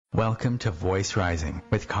Welcome to Voice Rising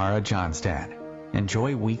with Kara Johnstad.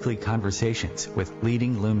 Enjoy weekly conversations with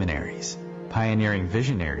leading luminaries, pioneering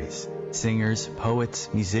visionaries, singers, poets,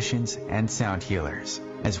 musicians, and sound healers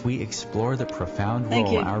as we explore the profound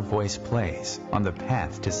role our voice plays on the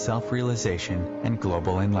path to self-realization and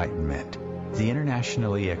global enlightenment. The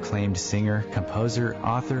internationally acclaimed singer, composer,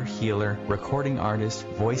 author, healer, recording artist,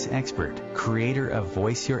 voice expert, creator of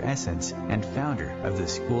Voice Your Essence, and founder of the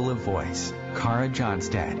School of Voice, Kara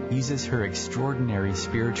Johnstad uses her extraordinary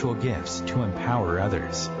spiritual gifts to empower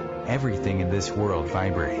others. Everything in this world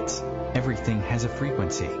vibrates. Everything has a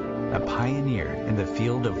frequency. A pioneer in the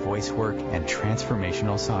field of voice work and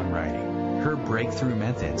transformational songwriting. Her breakthrough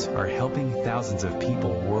methods are helping thousands of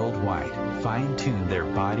people worldwide fine-tune their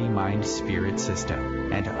body-mind-spirit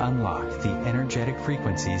system and unlock the energetic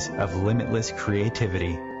frequencies of limitless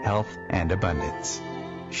creativity, health, and abundance.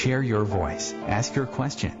 Share your voice, ask your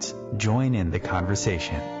questions, join in the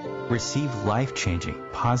conversation. Receive life-changing,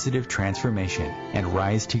 positive transformation and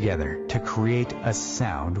rise together to create a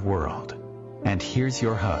sound world. And here's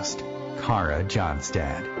your host, Kara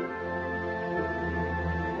Johnstad.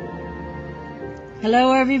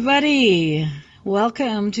 Hello, everybody.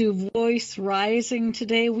 Welcome to Voice Rising.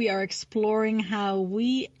 Today we are exploring how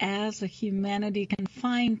we as a humanity can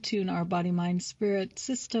fine-tune our body-mind-spirit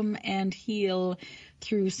system and heal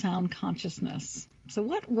through sound consciousness. So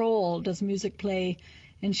what role does music play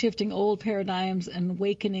in shifting old paradigms and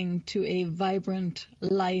awakening to a vibrant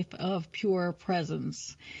life of pure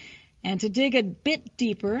presence? And to dig a bit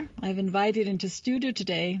deeper, I've invited into studio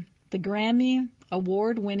today the Grammy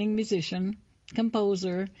Award Winning musician,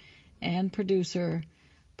 composer, and producer,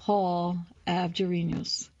 Paul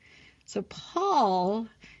Avgerinos. So Paul,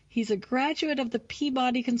 he's a graduate of the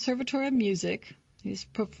Peabody Conservatory of Music. He's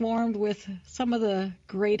performed with some of the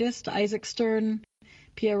greatest, Isaac Stern,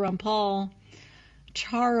 Pierre Rampal,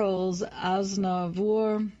 Charles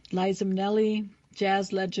Aznavour, Liza Minnelli,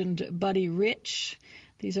 jazz legend Buddy Rich.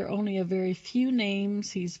 These are only a very few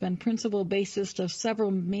names. He's been principal bassist of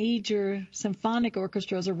several major symphonic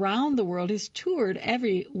orchestras around the world. He's toured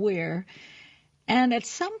everywhere. And at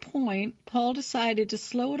some point, Paul decided to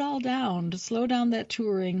slow it all down, to slow down that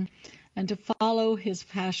touring and to follow his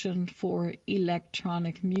passion for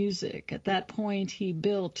electronic music. At that point, he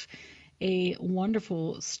built a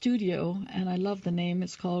wonderful studio, and I love the name.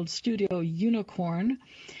 It's called Studio Unicorn.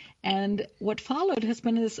 And what followed has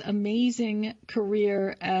been this amazing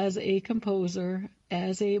career as a composer,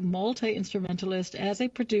 as a multi-instrumentalist, as a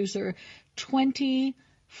producer,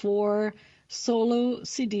 24 solo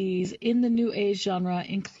CDs in the New Age genre,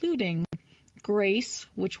 including Grace,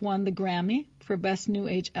 which won the Grammy for Best New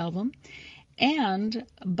Age Album, and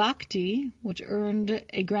BHAKTI, which earned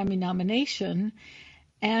a Grammy nomination.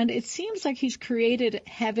 And it seems like he's created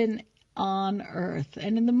heaven on earth.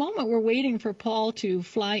 And in the moment we're waiting for Paul to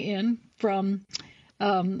fly in from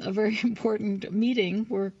a very important meeting,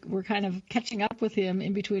 we're kind of catching up with him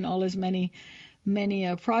in between all his many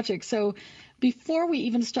projects. So before we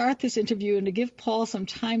even start this interview and to give Paul some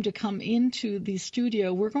time to come into the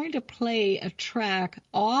studio, we're going to play a track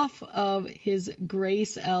off of his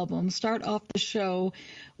Grace album, start off the show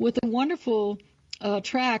with a wonderful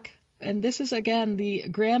track. And this is, again, the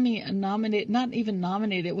Grammy nominated, not even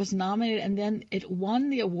nominated, it was nominated, and then it won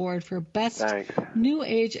the award for Best New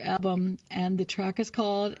Age Album, and the track is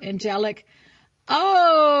called Angelic.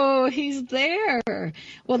 Oh, he's there.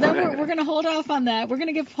 Well, then we're going to hold off on that. We're going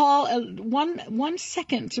to give Paul one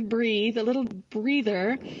second to breathe, a little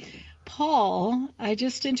breather. Paul, I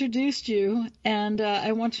just introduced you, and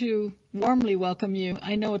I want to warmly welcome you.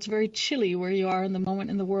 I know it's very chilly where you are in the moment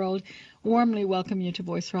in the world. Warmly welcome you to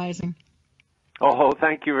Voice Rising. Oh,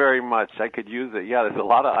 thank you very much. I could use it. Yeah, there's a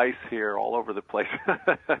lot of ice here all over the place.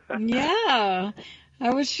 Yeah. I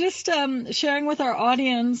was just sharing with our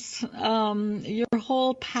audience your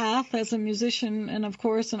whole path as a musician and, of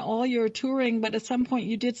course, and all your touring. But at some point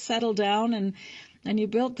you did settle down and you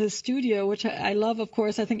built this studio, which I love, of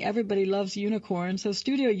course. I think everybody loves Unicorn. So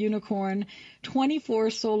Studio Unicorn,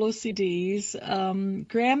 24 solo CDs,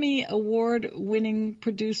 Grammy Award winning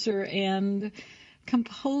producer and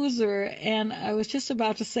composer. And I was just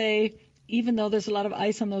about to say, even though there's a lot of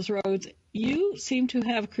ice on those roads, you seem to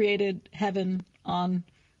have created heaven on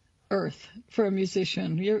earth for a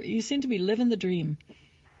musician. You seem to be living the dream.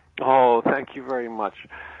 Oh, thank you very much.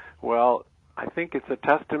 Well, I think it's a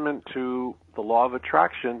testament to the law of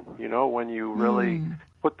attraction, you know, when you really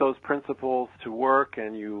put those principles to work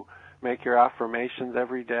and you make your affirmations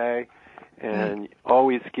every day and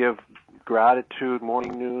always give gratitude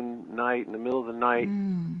morning, noon, night, in the middle of the night,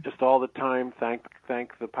 just all the time. Thank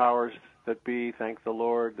the powers that be, thank the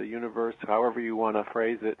Lord, the universe, however you want to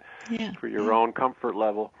phrase it, for your own comfort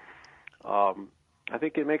level. I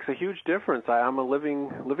think it makes a huge difference. I'm a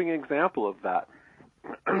living example of that.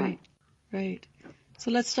 Right.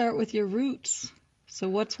 So let's start with your roots. So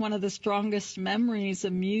what's one of the strongest memories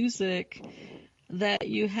of music that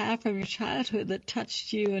you have from your childhood that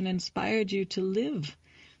touched you and inspired you to live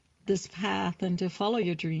this path and to follow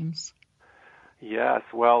your dreams? Yes.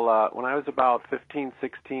 Well, when I was about 15,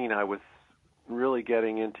 16, I was really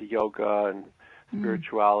getting into yoga and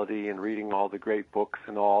spirituality and reading all the great books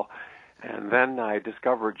and all. And then I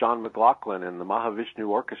discovered John McLaughlin and the Mahavishnu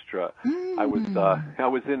Orchestra. I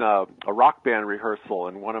was in a rock band rehearsal,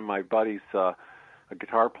 and one of my buddies, a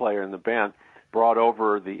guitar player in the band, brought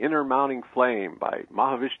over The Inner Mounting Flame by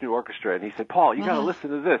Mahavishnu Orchestra, and he said, "Paul, you got to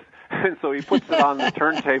listen to this." And so he puts it on the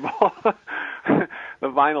turntable, the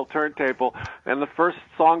vinyl turntable, and the first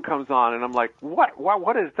song comes on, and I'm like,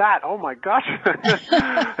 what is that? Oh my gosh.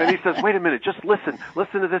 And he says, "Wait a minute, just listen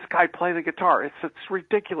to this guy play the guitar. It's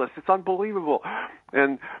ridiculous. It's unbelievable."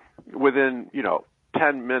 And within,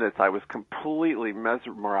 10 minutes, I was completely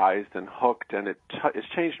mesmerized and hooked, and it's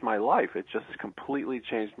changed my life. It just completely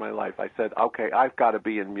changed my life. I said, okay, I've got to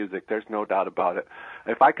be in music. There's no doubt about it.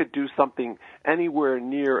 If I could do something anywhere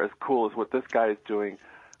near as cool as what this guy is doing,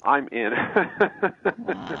 I'm in.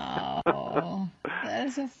 Wow, that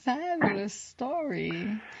is a fabulous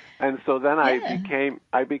story. And so then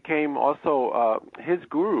I became also his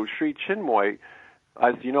guru, Sri Chinmoy.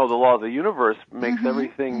 As you know, the law of the universe makes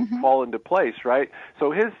everything fall into place, right? So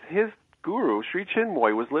his guru, Sri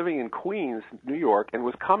Chinmoy, was living in Queens, New York, and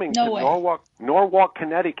was coming to Norwalk,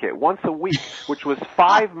 Connecticut once a week, which was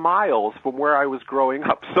 5 miles from where I was growing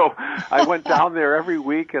up. So I went down there every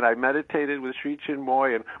week, and I meditated with Sri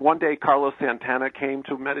Chinmoy. And one day, Carlos Santana came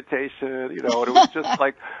to meditation, and it was just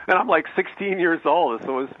like, and I'm like 16 years old,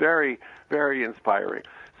 so it was very, very inspiring.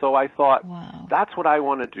 So I thought, That's what I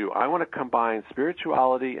want to do. I want to combine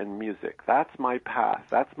spirituality and music. That's my path.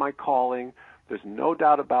 That's my calling. There's no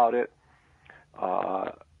doubt about it.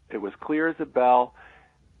 It was clear as a bell.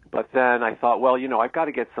 But then I thought, well, I've got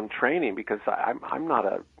to get some training because I'm not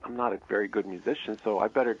a very good musician, so I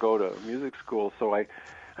better go to music school. So I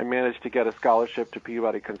managed to get a scholarship to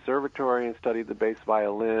Peabody Conservatory and studied the bass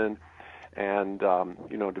violin. And,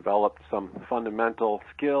 developed some fundamental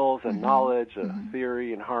skills and knowledge,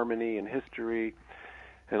 theory and harmony and history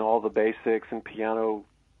and all the basics and piano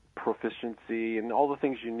proficiency and all the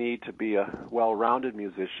things you need to be a well-rounded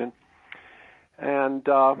musician. And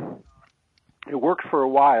it worked for a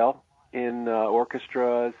while in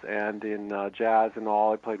orchestras and in jazz and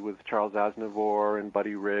all. I played with Charles Aznavour and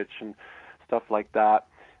Buddy Rich and stuff like that.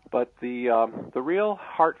 But the real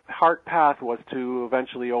heart path was to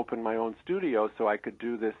eventually open my own studio so I could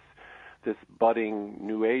do this budding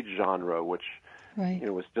new age genre, which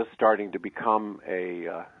was just starting to become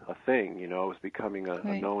a thing. It was becoming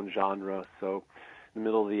a known genre. So in the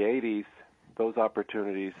middle of the 80s, those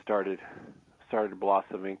opportunities started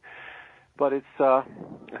blossoming. But it's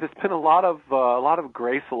been a lot of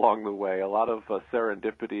grace along the way, a lot of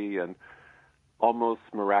serendipity and almost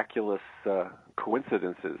miraculous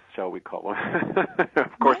coincidences, shall we call them?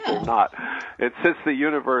 Of course they're not. It's just the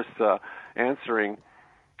universe answering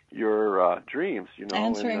your dreams,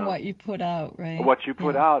 Answering what you put out, right? What you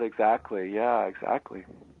put out, exactly. Yeah, exactly.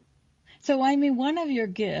 So, one of your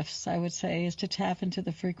gifts, I would say, is to tap into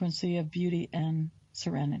the frequency of beauty and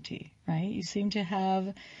serenity, right? You seem to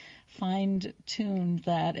have fine-tuned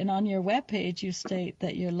that. And on your webpage, you state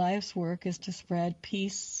that your life's work is to spread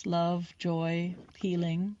peace, love, joy,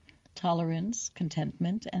 healing, tolerance,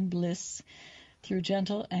 contentment, and bliss through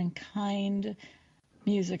gentle and kind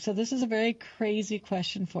music. So this is a very crazy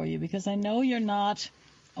question for you because I know you're not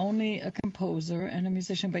only a composer and a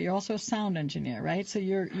musician, but you're also a sound engineer, right? So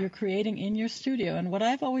you're creating in your studio. And what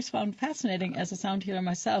I've always found fascinating as a sound healer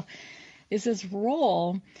myself is this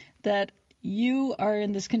role that you are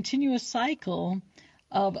in this continuous cycle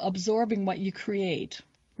of absorbing what you create,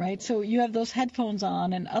 right? So you have those headphones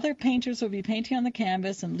on, and other painters will be painting on the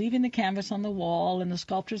canvas and leaving the canvas on the wall, and the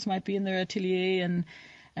sculptors might be in their atelier and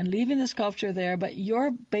leaving the sculpture there, but you're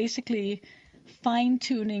basically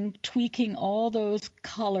fine-tuning, tweaking all those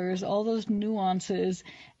colors, all those nuances,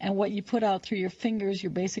 and what you put out through your fingers, you're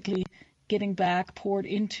basically getting back poured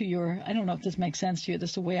into your, I don't know if this makes sense to you,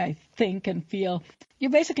 this is the way I think and feel.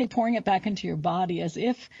 You're basically pouring it back into your body as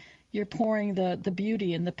if you're pouring the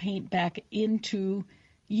beauty and the paint back into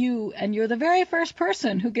you, and you're the very first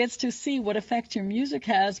person who gets to see what effect your music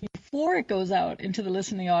has before it goes out into the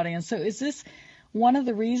listening audience. So is this one of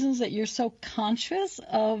the reasons that you're so conscious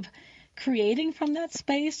of creating from that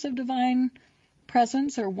space of divine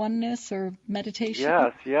presence or oneness or meditation?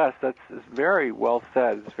 Yes, that's very well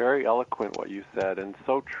said. It's very eloquent what you said, and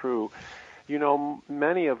so true. You know,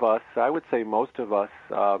 many of us, I would say most of us,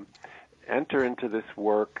 enter into this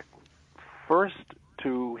work first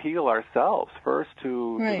to heal ourselves, first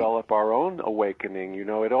to develop our own awakening. You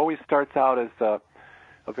know, it always starts out as a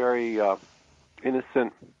very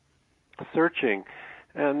innocent searching,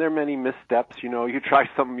 and there are many missteps. You know, you try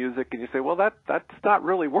some music and you say, well, that's not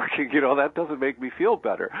really working. You know, that doesn't make me feel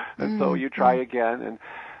better, and so you try again,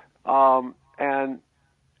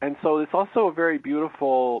 and so it's also a very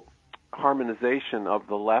beautiful harmonization of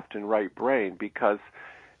the left and right brain, because,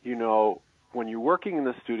 you know, when you're working in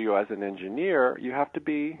the studio as an engineer, you have to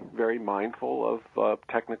be very mindful of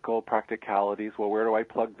technical practicalities. Well, where do I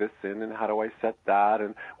plug this in, and how do I set that,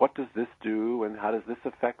 and what does this do, and how does this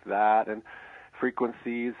affect that, and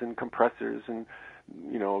frequencies and compressors and,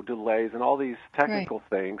 you know, delays and all these technical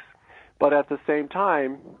things. But at the same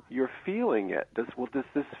time, you're feeling it. Does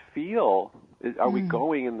this feel? Are we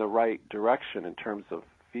going in the right direction in terms of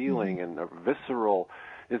feeling and the visceral?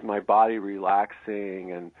 Is my body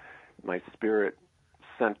relaxing and my spirit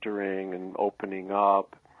centering and opening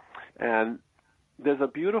up? And there's a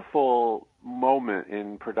beautiful moment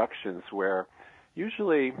in productions where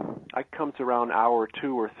usually it comes around hour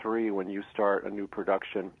 2 or 3 when you start a new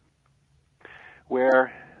production,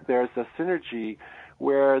 where there's a synergy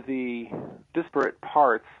where the disparate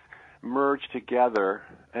parts merge together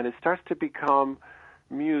and it starts to become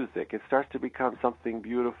music. It starts to become something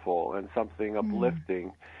beautiful and something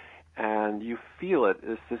uplifting. And you feel it.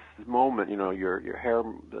 It's this moment, you know, your hair,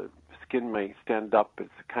 the skin may stand up. It's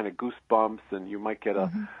kind of goosebumps, and you might get a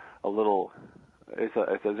little. It's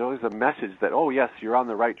always a message that, oh yes, you're on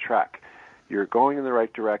the right track. You're going in the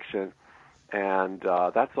right direction, and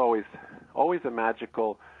that's always a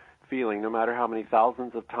magical feeling. No matter how many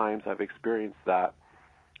thousands of times I've experienced that,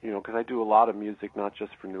 you know, because I do a lot of music, not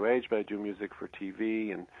just for New Age, but I do music for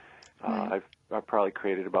TV, and I've probably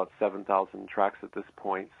created about 7,000 tracks at this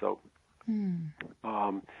point. So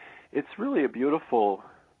it's really a beautiful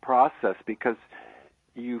process, because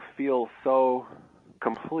you feel so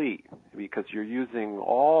complete, because you're using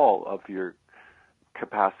all of your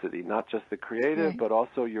capacity, not just the creative, but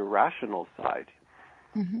also your rational side.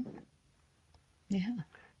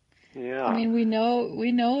 Yeah. I mean, we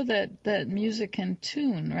know that music can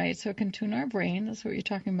tune, right? So it can tune our brain. That's what you're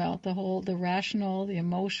talking about. The rational, the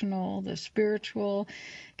emotional, the spiritual,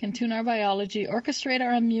 can tune our biology, orchestrate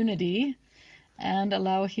our immunity, and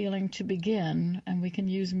allow healing to begin. And we can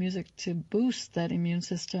use music to boost that immune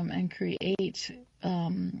system and create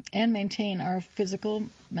and maintain our physical,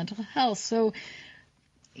 mental health. So,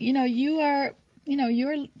 you know, you're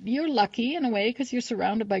lucky in a way, because you're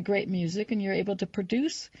surrounded by great music and you're able to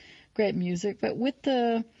produce great music. But with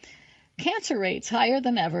the cancer rates higher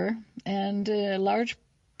than ever, and a large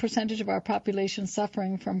percentage of our population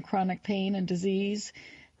suffering from chronic pain and disease,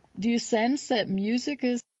 do you sense that music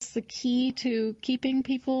is the key to keeping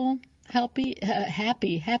people healthy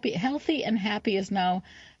and happy is now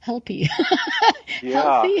healthy.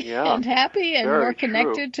 Healthy and happy and very more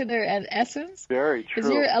connected true. to their essence. Very true.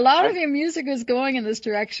 Because a lot of your music is going in this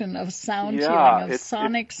direction of sound healing, of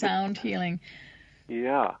sonic sound healing.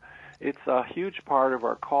 Yeah, it's a huge part of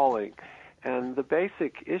our calling. And the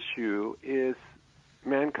basic issue is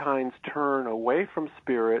mankind's turn away from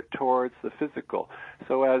spirit towards the physical.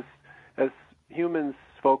 So as humans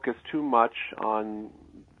focus too much on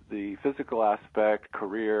the physical aspect,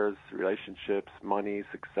 careers, relationships, money,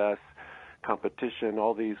 success, competition,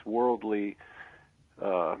 all these worldly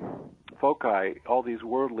foci, all these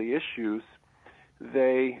worldly issues,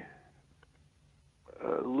 they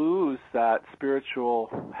lose that spiritual,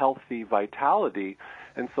 healthy vitality.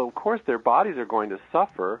 And so, of course, their bodies are going to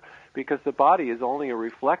suffer, because the body is only a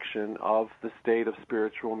reflection of the state of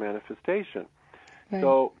spiritual manifestation. Right.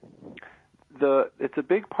 So it's a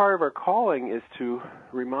big part of our calling is to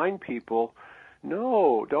remind people,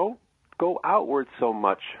 no, don't go outward so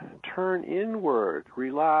much. Turn inward,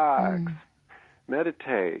 relax,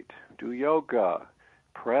 meditate, do yoga,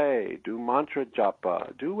 pray, do mantra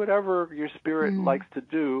japa, do whatever your spirit likes to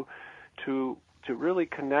do to really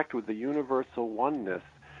connect with the universal oneness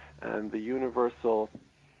and the universal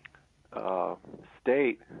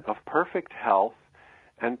state of perfect health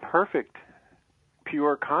and perfect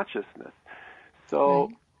pure consciousness.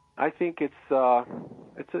 So I think it's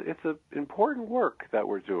an important work that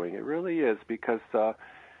we're doing. It really is, because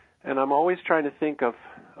and I'm always trying to think of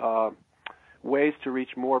ways to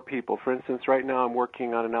reach more people. For instance, right now I'm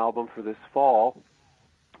working on an album for this fall,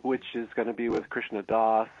 which is going to be with Krishna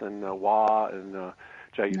Das and Wa and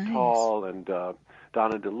Jayutal and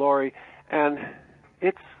Donna DeLore. And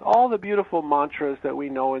it's all the beautiful mantras that we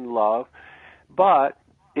know and love, but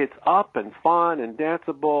it's up and fun and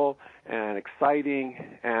danceable and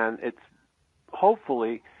exciting, and it's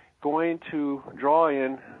hopefully going to draw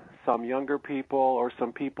in some younger people or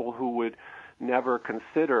some people who would never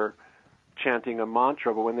consider chanting a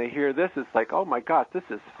mantra, but when they hear this, it's like, oh my gosh, this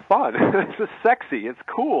is fun. This is sexy. It's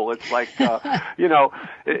cool. It's like,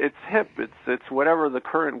 it's hip. It's whatever the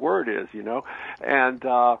current word is, And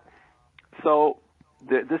so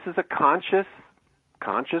this is a conscious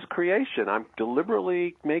creation. I'm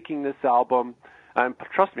deliberately making this album.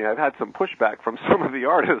 Trust me, I've had some pushback from some of the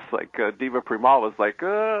artists, like Diva Primal was like,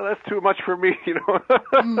 that's too much for me,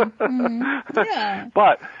 Yeah.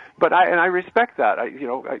 But I respect that.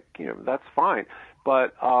 That's fine.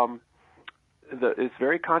 But it's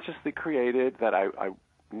very consciously created that I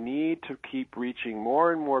need to keep reaching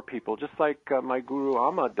more and more people, just like my guru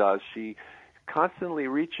Amma does. She constantly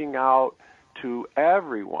reaching out to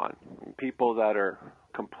everyone, people that are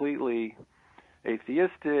completely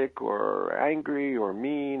atheistic or angry or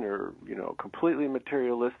mean or, completely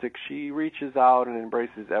materialistic. She reaches out and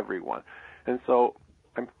embraces everyone. And so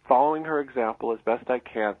I'm following her example as best I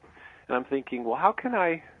can. And I'm thinking, well, how can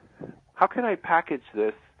I package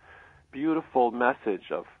this beautiful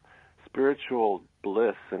message of spiritual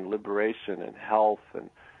bliss and liberation and health and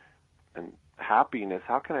happiness?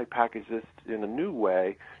 How can I package this in a new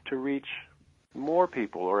way to reach more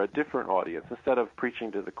people or a different audience instead of preaching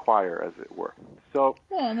to the choir, as it were? So,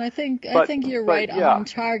 well, and I think you're right on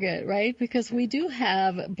target, right? Because we do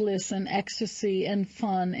have bliss and ecstasy and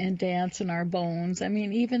fun and dance in our bones. I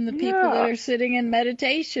mean, even the people that are sitting in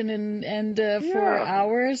meditation and for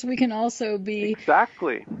hours, we can also be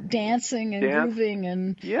dancing and grooving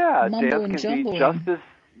and mumble and jumbling.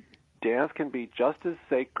 Dance can be just as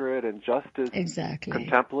sacred and just as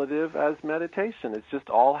contemplative as meditation. It's just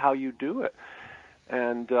all how you do it.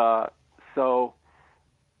 And so,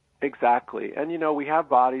 exactly. And, we have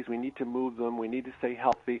bodies. We need to move them. We need to stay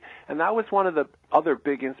healthy. And that was one of the other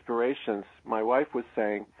big inspirations. My wife was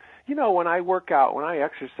saying, when I work out, when I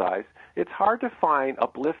exercise, it's hard to find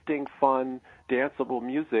uplifting, fun, danceable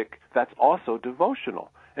music that's also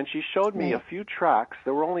devotional. And she showed me a few tracks.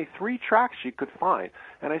 There were only 3 tracks she could find.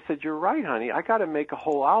 And I said, you're right, honey. I got to make a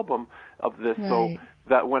whole album of this so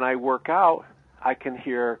that when I work out, I can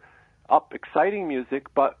hear exciting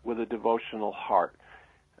music, but with a devotional heart.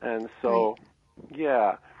 And so,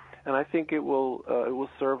 and I think it will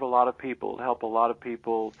serve a lot of people, help a lot of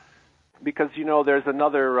people, because there's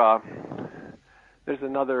another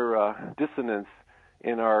dissonance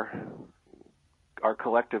in our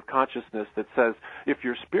collective consciousness that says if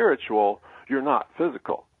you're spiritual, you're not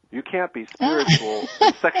physical. You can't be spiritual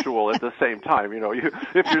and sexual at the same time.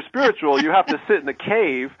 If you're spiritual, you have to sit in a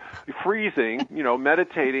cave, freezing,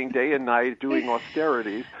 meditating day and night, doing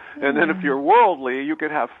austerities. And then if you're worldly, you can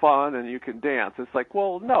have fun and you can dance. It's like,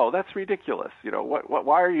 well, no, that's ridiculous.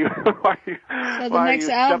 Why are you? So the next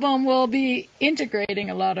album will be integrating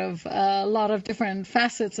a lot of different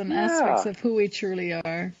facets and aspects of who we truly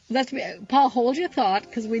are. Paul, hold your thought,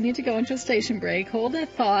 because we need to go into a station break. Hold that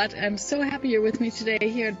thought. I'm so happy you're with me today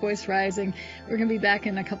here at Voice Rising. We're going to be back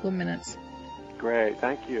in a couple of minutes. Great.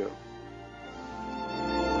 Thank you.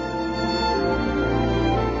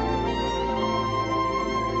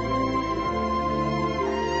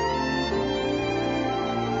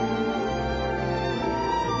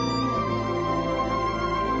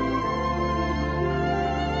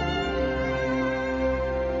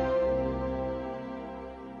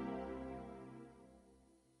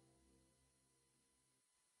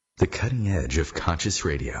 The cutting edge of conscious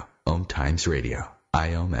radio. OMTimes Radio.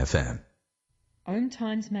 IOM FM.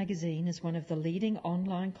 OMTimes magazine is one of the leading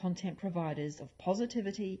online content providers of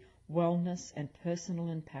positivity, wellness, and personal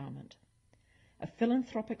empowerment. A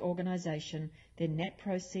philanthropic organization, their net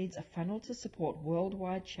proceeds are funneled to support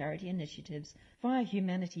worldwide charity initiatives via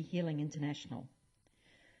Humanity Healing International.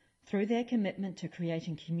 Through their commitment to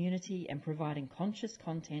creating community and providing conscious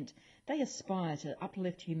content, they aspire to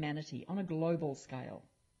uplift humanity on a global scale.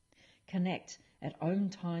 Connect at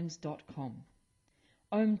omtimes.com.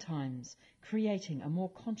 OMTimes, creating a more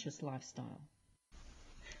conscious lifestyle.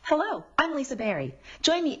 Hello, I'm Lisa Berry.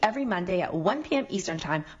 Join me every Monday at 1 p.m. Eastern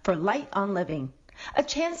Time for Light on Living. A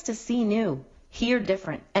chance to see new, hear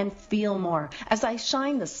different, and feel more as I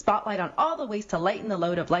shine the spotlight on all the ways to lighten the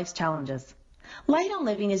load of life's challenges. Light on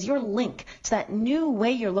Living is your link to that new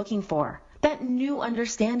way you're looking for, that new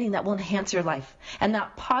understanding that will enhance your life, and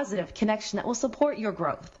that positive connection that will support your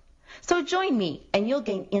growth. So join me and you'll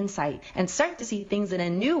gain insight and start to see things in a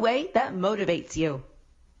new way that motivates you.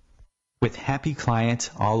 With happy clients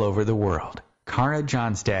all over the world, Kara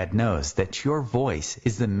Johnstad knows that your voice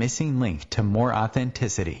is the missing link to more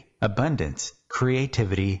authenticity, abundance,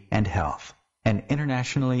 creativity, and health. An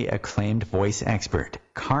internationally acclaimed voice expert,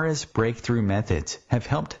 Kara's breakthrough methods have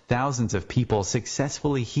helped thousands of people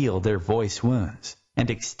successfully heal their voice wounds and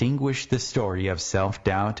extinguish the story of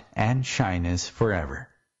self-doubt and shyness forever.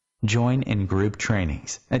 Join in group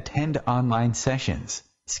trainings, attend online sessions,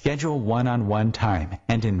 schedule one-on-one time,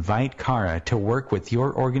 and invite Kara to work with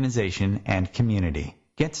your organization and community.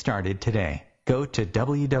 Get started today. Go to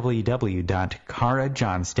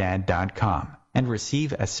www.karajohnstad.com and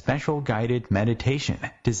receive a special guided meditation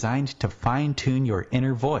designed to fine-tune your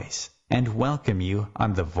inner voice and welcome you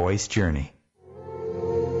on the voice journey.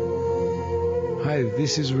 Hi,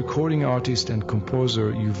 this is recording artist and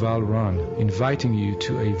composer Yuval Ron, inviting you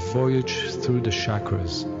to a voyage through the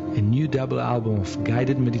chakras, a new double album of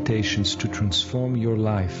guided meditations to transform your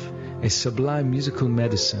life, a sublime musical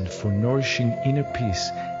medicine for nourishing inner peace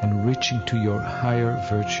and reaching to your higher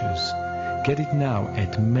virtues. Get it now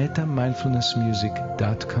at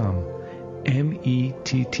metamindfulnessmusic.com,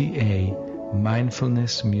 METTA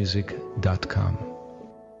mindfulnessmusic.com.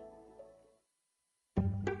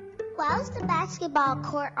 Why was the basketball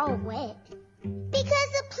court all wet?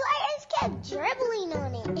 Because the players kept dribbling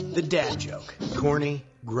on it. The dad joke. Corny,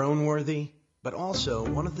 groan-worthy, but also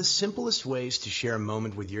one of the simplest ways to share a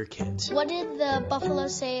moment with your kids. What did the buffalo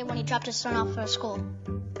say when he dropped his son off for school?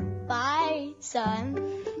 Bye,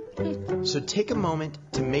 son. So take a moment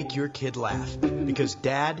to make your kid laugh, because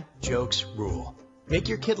dad jokes rule. Make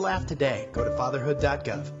your kid laugh today. Go to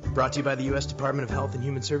fatherhood.gov. Brought to you by the U.S. Department of Health and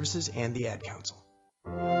Human Services and the Ad Council.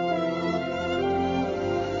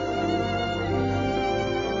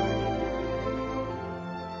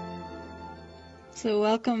 So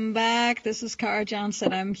welcome back. This is Kara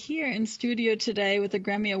Johnstad. I'm here in studio today with the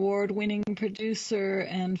Grammy Award winning producer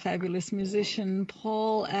and fabulous musician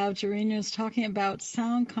Paul Avgerinos, talking about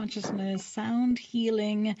sound consciousness, sound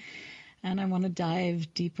healing, and I want to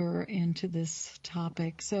dive deeper into this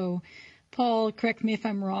topic. So Paul, correct me if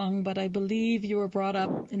I'm wrong, but I believe you were brought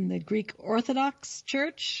up in the Greek Orthodox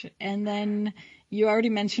Church, and then you already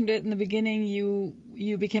mentioned it in the beginning. You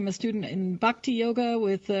became a student in Bhakti Yoga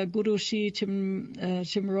with Guru Shri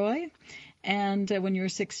Chimroy, and when you were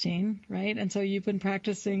 16, right? And so you've been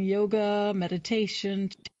practicing yoga, meditation,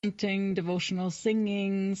 chanting, devotional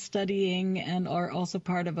singing, studying, and are also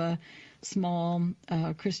part of a small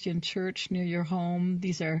Christian church near your home.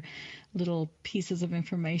 These are little pieces of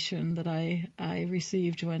information that I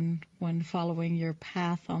received when following your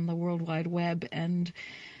path on the World Wide Web. And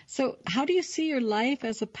so how do you see your life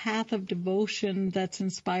as a path of devotion that's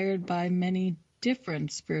inspired by many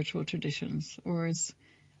different spiritual traditions? Or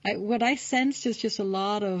what I sensed is just a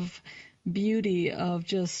lot of beauty of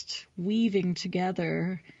just weaving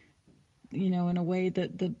together, in a way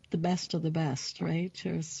that the best of the best, right?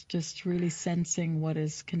 Just really sensing what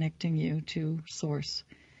is connecting you to Source.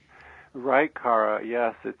 Right, Kara.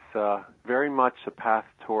 Yes, it's very much a path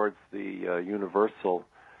towards the universal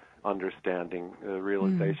understanding, the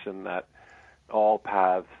realization that all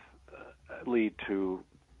paths lead to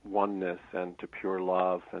oneness and to pure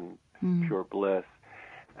love and pure bliss.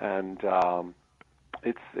 And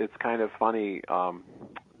it's kind of funny.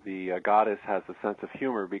 The goddess has a sense of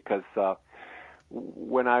humor because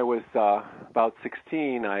when I was about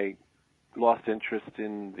 16, I lost interest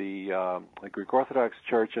in the Greek Orthodox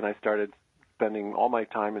Church, and I started spending all my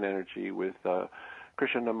time and energy with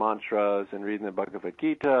Krishna mantras and reading the Bhagavad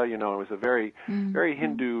Gita. It was a very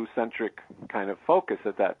Hindu-centric kind of focus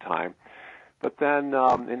at that time. But then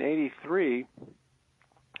in '83,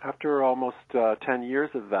 after almost 10 years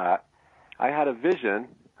of that, I had a vision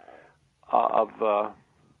of a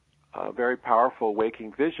very powerful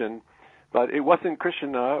waking vision. But it wasn't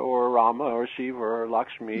Krishna or Rama or Shiva or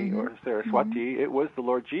Lakshmi or Saraswati. It was the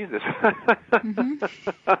Lord Jesus.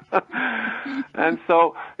 And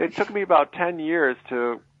so it took me about 10 years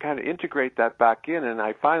to kind of integrate that back in, and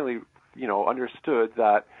I finally, understood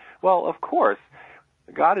that, well, of course,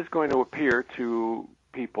 God is going to appear to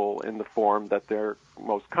people in the form that they're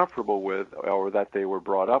most comfortable with or that they were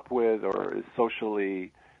brought up with or is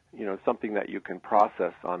socially, something that you can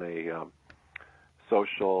process on a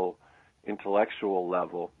social intellectual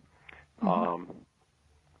level.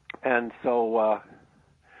 And so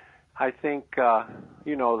I think,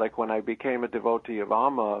 like when I became a devotee of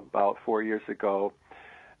Amma about 4 years ago,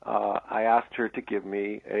 I asked her to give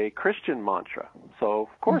me a Christian mantra. So,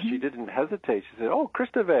 of course, she didn't hesitate. She said, oh,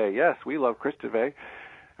 Christave. Yes, we love Christave.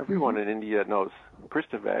 Everyone in India knows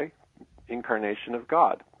Christave, incarnation of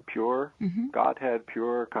God, pure Godhead,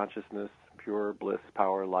 pure consciousness, pure bliss,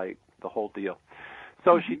 power, light, the whole deal.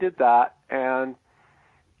 So she did that, and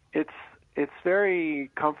it's very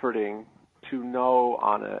comforting to know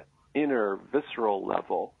on an inner visceral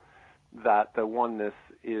level that the oneness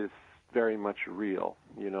is very much real.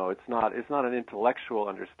 It's not an intellectual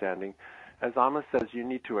understanding. As Amma says, you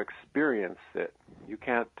need to experience it. You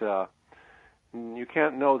can't know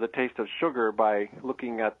the taste of sugar by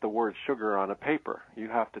looking at the word sugar on a paper. You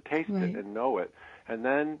have to taste it and know it. And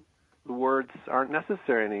then the words aren't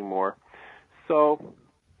necessary anymore. So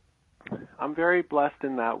I'm very blessed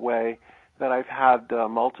in that way that I've had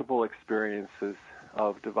multiple experiences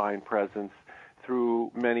of divine presence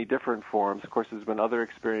through many different forms. Of course, there's been other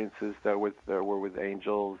experiences that were with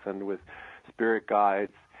angels and with spirit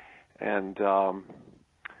guides. And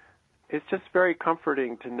it's just very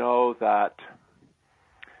comforting to know that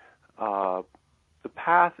the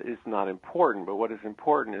path is not important, but what is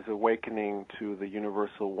important is awakening to the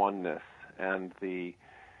universal oneness and the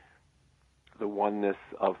oneness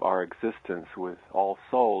of our existence with all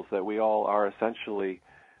souls, that we all are essentially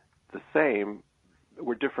the same.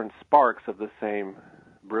 We're different sparks of the same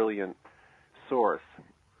brilliant source.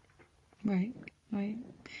 Right.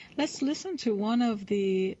 Let's listen to one of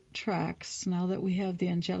the tracks now that we have the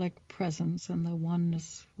angelic presence and the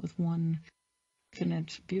oneness with one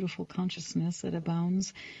infinite, beautiful consciousness that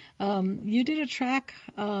abounds. You did a track,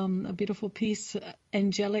 a beautiful piece,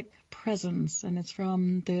 Angelic Presence, and it's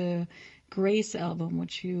from the Grace album,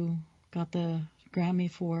 which you got the Grammy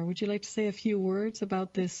for. Would you like to say a few words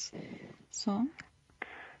about this song?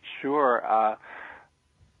 Sure.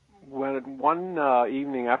 One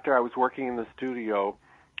evening after I was working in the studio,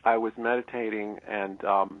 I was meditating, and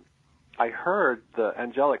I heard the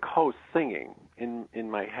angelic host singing in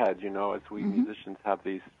my head, as we musicians have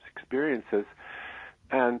these experiences.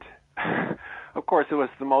 And, of course, it was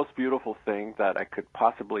the most beautiful thing that I could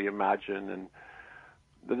possibly imagine. And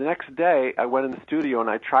the next day, I went in the studio and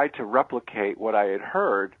I tried to replicate what I had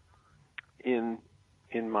heard in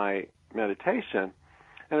my meditation.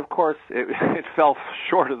 And, of course, it fell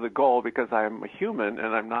short of the goal because I am a human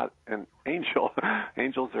and I'm not an angel.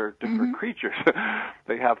 Angels are different creatures.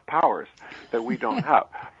 They have powers that we don't have.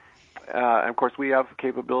 And, of course, we have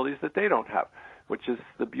capabilities that they don't have, which is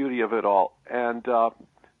the beauty of it all. And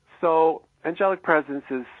so angelic presence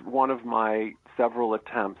is one of my several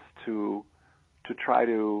attempts to try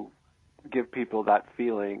to give people that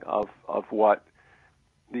feeling of what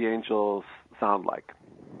the angels sound like.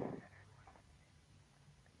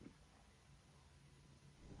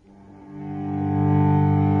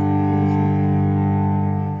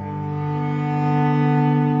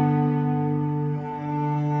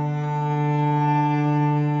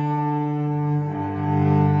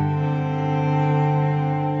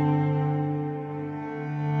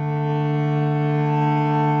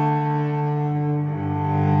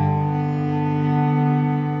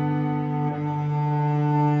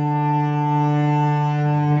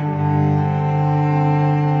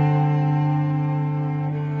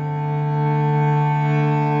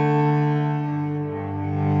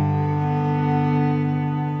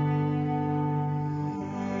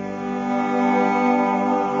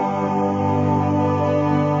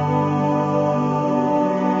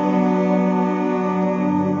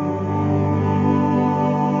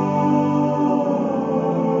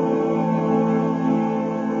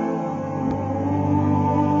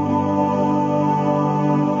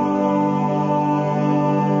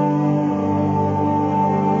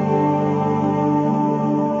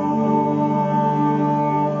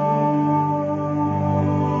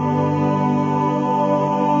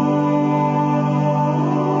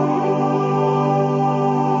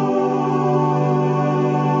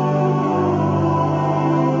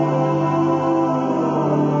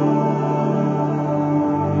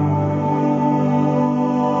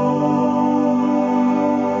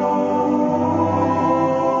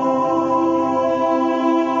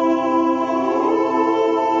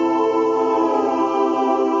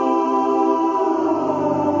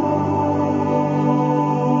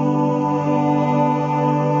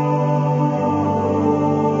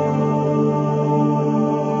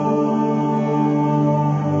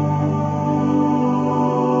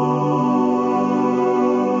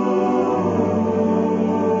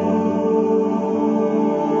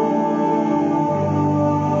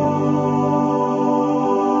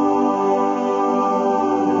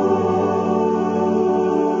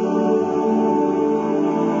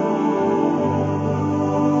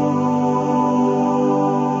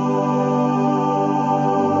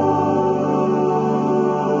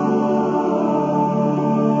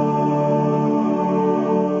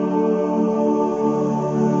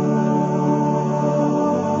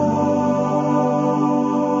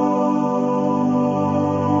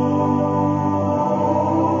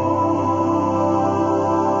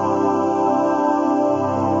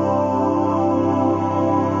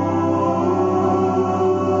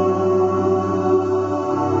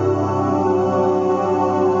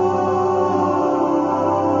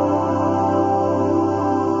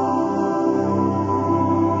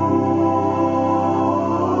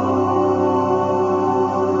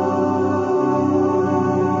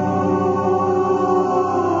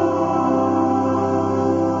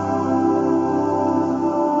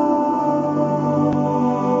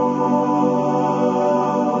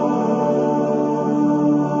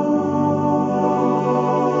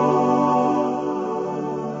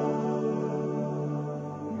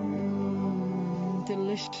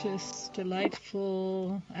 gracious,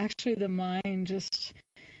 delightful. Actually, the mind just,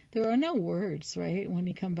 there are no words, right, when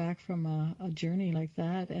you come back from a journey like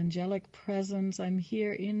that. Angelic presence. I'm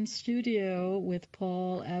here in studio with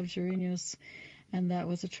Paul Avgerinos, and that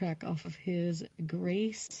was a track off of his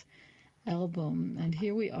Grace album. And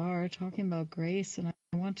here we are talking about grace, and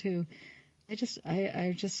I'm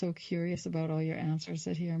just so curious about all your answers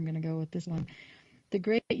that here I'm going to go with this one. The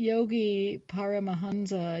great yogi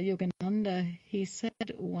Paramahansa Yogananda, he said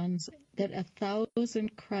once that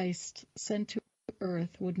 1,000 Christs sent to earth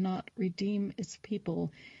would not redeem its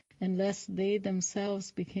people unless they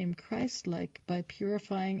themselves became Christ-like by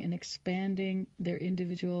purifying and expanding their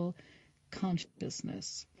individual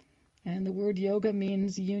consciousness. And the word yoga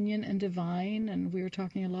means union and divine, and we were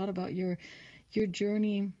talking a lot about your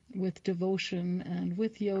journey with devotion and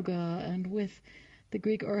with yoga and with the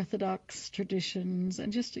Greek Orthodox traditions,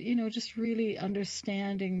 and just really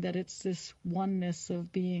understanding that it's this oneness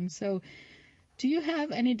of being. So do you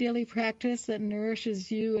have any daily practice that nourishes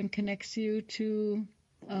you and connects you to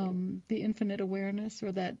the infinite awareness,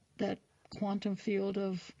 or that quantum field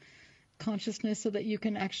of consciousness, so that you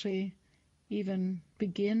can actually even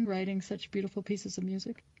begin writing such beautiful pieces of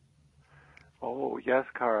music? Oh, yes,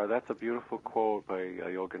 Kara, that's a beautiful quote by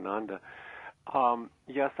Yogananda.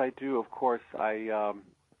 Yes, I do. Of course, I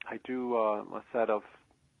do a set of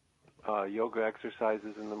yoga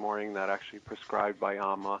exercises in the morning that actually prescribed by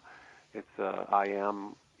Amma. It's I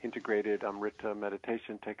am integrated Amrita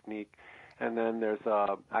meditation technique, and then there's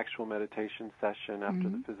a actual meditation session after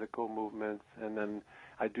the physical movements, and then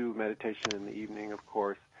I do meditation in the evening, of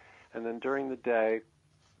course, and then during the day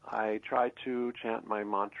I try to chant my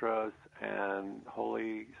mantras and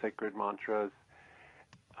holy sacred mantras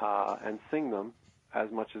and sing them as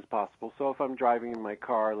much as possible. So if I'm driving in my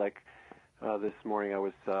car, like this morning I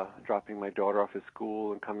was dropping my daughter off at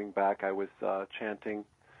school and coming back, I was chanting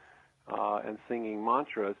and singing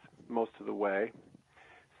mantras most of the way.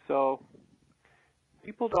 So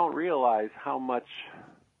people don't realize how much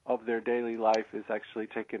of their daily life is actually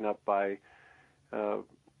taken up by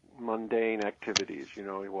mundane activities,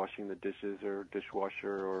 washing the dishes or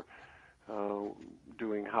dishwasher, or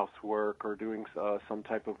doing housework, or doing some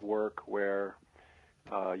type of work where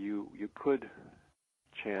you could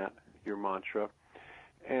chant your mantra.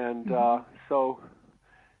 And so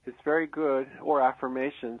it's very good, or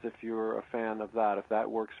affirmations if you're a fan of that. If that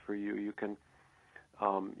works for you, you can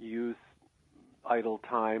use idle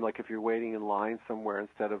time, like if you're waiting in line somewhere,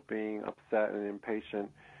 instead of being upset and impatient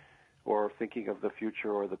or thinking of the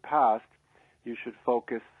future or the past, you should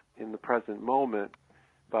focus in the present moment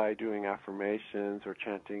by doing affirmations or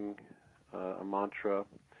chanting a mantra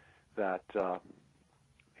that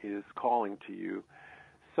is calling to you.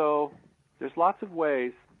 So there's lots of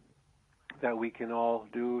ways that we can all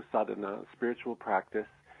do sadhana, spiritual practice.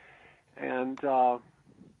 And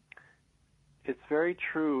it's very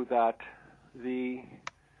true that the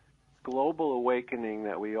global awakening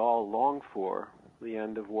that we all long for, the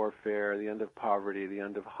end of warfare, the end of poverty, the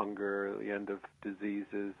end of hunger, the end of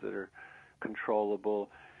diseases that are controllable,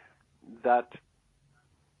 that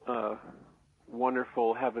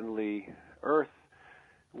wonderful heavenly earth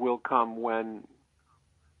will come when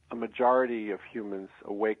a majority of humans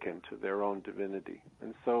awaken to their own divinity.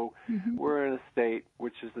 And so we're in a state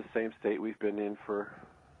which is the same state we've been in for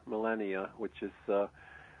millennia, which is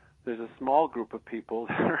there's a small group of people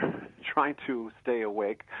that are trying to stay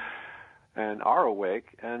awake and are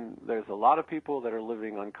awake, and there's a lot of people that are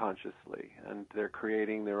living unconsciously, and they're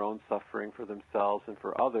creating their own suffering for themselves and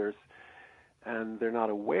for others, and they're not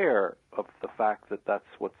aware of the fact that that's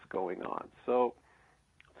what's going on. So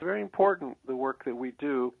it's very important, the work that we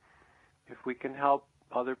do, if we can help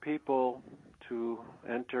other people to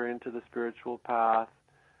enter into the spiritual path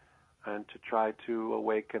and to try to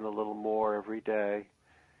awaken a little more every day.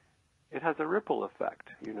 It has a ripple effect,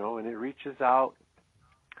 and it reaches out.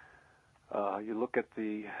 You look at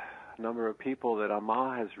the number of people that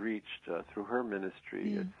Amma has reached through her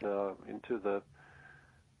ministry. It's into the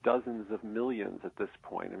dozens of millions at this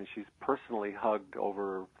point. I mean, she's personally hugged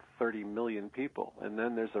over 30 million people. And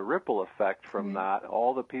then there's a ripple effect from that.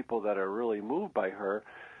 All the people that are really moved by her,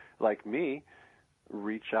 like me,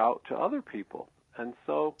 reach out to other people. And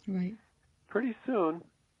so pretty soon,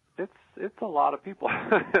 it's a lot of people.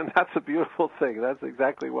 And that's a beautiful thing. That's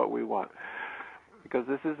exactly what we want. Because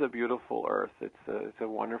this is a beautiful earth. It's a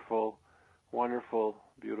wonderful, wonderful,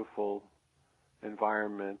 beautiful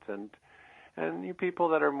environment. And you people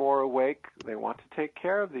that are more awake, they want to take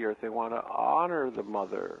care of the earth. They want to honor the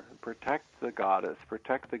mother, protect the goddess,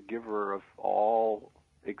 protect the giver of all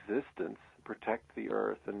existence, protect the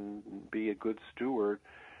earth, and be a good steward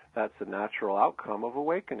that's a natural outcome of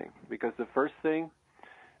awakening, because the first thing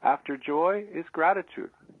after joy is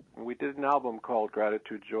gratitude. And we did an album called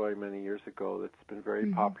Gratitude Joy many years ago that's been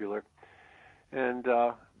very popular. And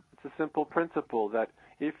it's a simple principle that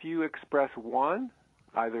if you express one,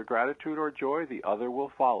 either gratitude or joy, the other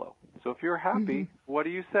will follow. So if you're happy, what do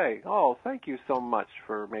you say? Oh, thank you so much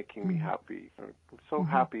for making me happy. I'm so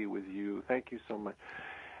happy with you. Thank you so much.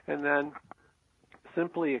 And then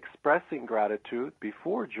simply expressing gratitude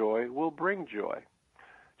before joy will bring joy.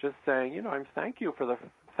 Just saying, you know, thank you for the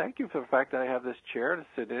fact that I have this chair to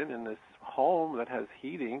sit in this home that has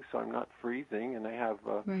heating, so I'm not freezing, and I have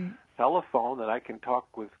a telephone that I can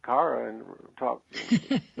talk with Cara and talk.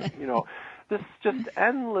 You know, there's just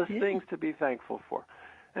endless things to be thankful for,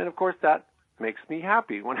 and of course that makes me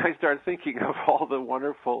happy when I start thinking of all the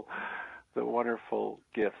wonderful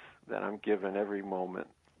gifts that I'm given every moment.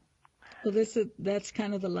 Well, that's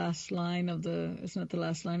kind of the last line of isn't it the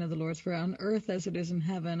last line of the Lord's Prayer? On earth as it is in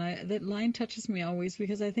heaven. That line touches me always,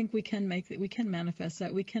 because I think we can manifest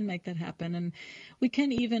that, we can make that happen, and we can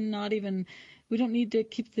we don't need to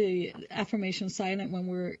keep the affirmation silent when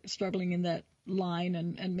we're struggling in that line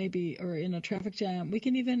and maybe, or in a traffic jam. We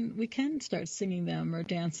can start singing them or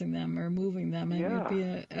dancing them or moving them, and it would be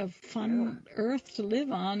a fun earth to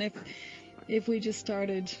live on if we just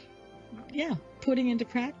started putting into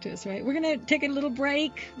practice, right? We're going to take a little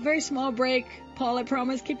break, very small break. Paul, I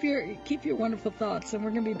promise, keep your wonderful thoughts, and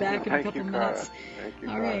we're going to be back in a couple of minutes. Thank you,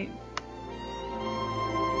 all right.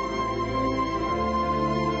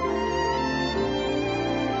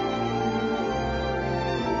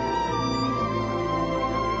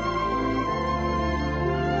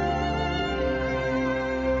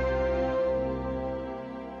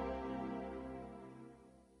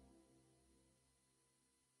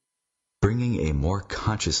 Bringing a more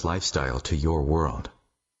conscious lifestyle to your world.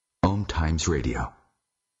 OMTimes Radio.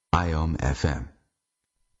 IOM FM.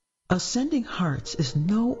 Ascending Hearts is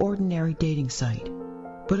no ordinary dating site,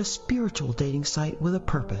 but a spiritual dating site with a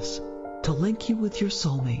purpose, to link you with your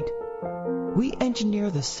soulmate. We engineer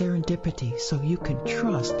the serendipity so you can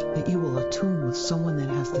trust that you will attune with someone that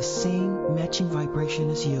has the same matching vibration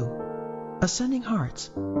as you. Ascending Hearts,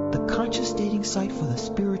 the conscious dating site for the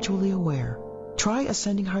spiritually aware. Try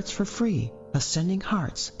Ascending Hearts for free.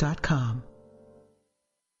 AscendingHearts.com.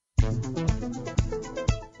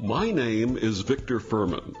 My name is Victor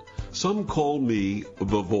Furman. Some call me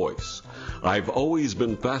The Voice. I've always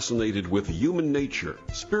been fascinated with human nature,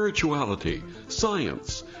 spirituality,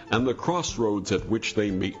 science, and the crossroads at which they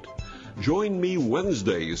meet. Join me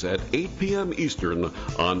Wednesdays at 8 p.m. Eastern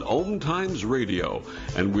on OMTimes Radio,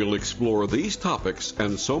 and we'll explore these topics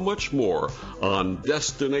and so much more on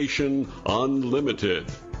Destination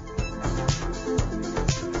Unlimited.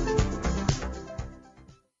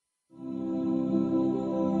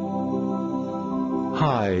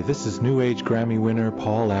 Hi, this is New Age Grammy winner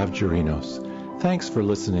Paul Avgerinos. Thanks for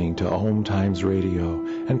listening to OMTimes Radio,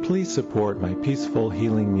 and please support my peaceful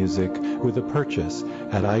healing music with a purchase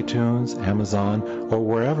at iTunes, Amazon, or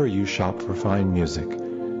wherever you shop for fine music.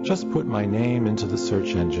 Just put my name into the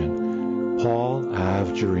search engine, Paul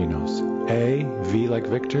Avgerinos. A, V like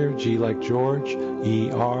Victor, G like George,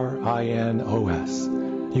 E-R-I-N-O-S.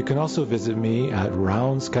 You can also visit me at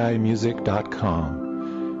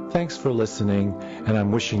roundskymusic.com. Thanks for listening, and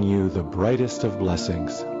I'm wishing you the brightest of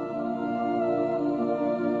blessings.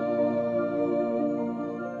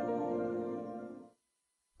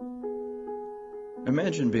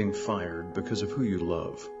 Imagine being fired because of who you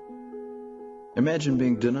love. Imagine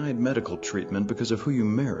being denied medical treatment because of who you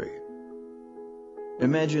marry.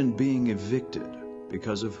 Imagine being evicted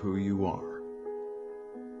because of who you are.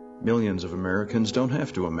 Millions of Americans don't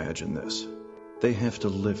have to imagine this. They have to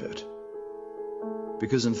live it.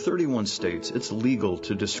 Because in 31 states, it's legal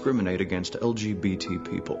to discriminate against LGBT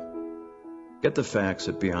people. Get the facts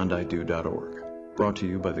at beyondido.org. Brought to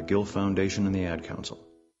you by the Gill Foundation and the Ad Council.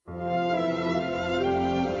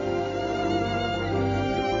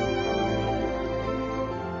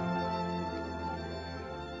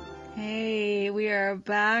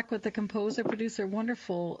 Back with the composer, producer,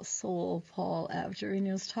 wonderful soul Paul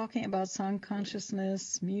Avgerinos, talking about song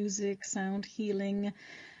consciousness, music, sound healing.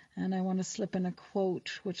 And I want to slip in a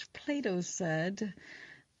quote which Plato said: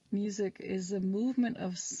 music is a movement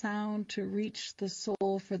of sound to reach the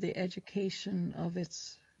soul for the education of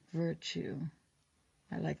its virtue.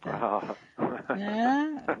 I like that.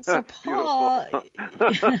 Yeah. So Paul,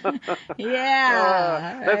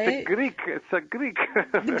 yeah, that's right? a Greek. It's a Greek.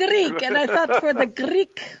 The Greek, and I thought for the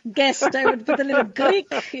Greek guest, I would put a little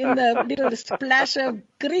Greek in the little splash of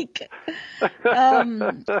Greek.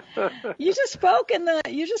 You just spoke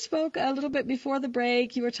a little bit before the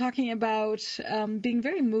break. You were talking about being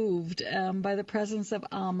very moved by the presence of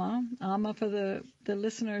Amma. Amma, for the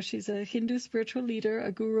listener, she's a Hindu spiritual leader,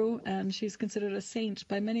 a guru, and she's considered a saint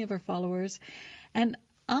by many of her followers. And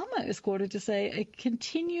Amma is quoted to say, "A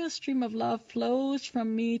continuous stream of love flows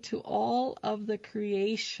from me to all of the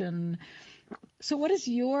creation." So what is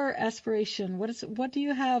your aspiration? What do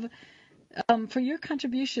you have for your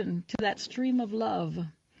contribution to that stream of love?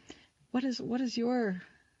 What is your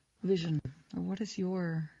vision, or what does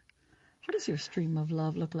your stream of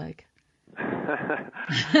love look like?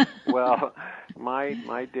 Well,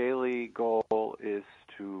 my daily goal is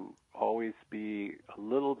to always be a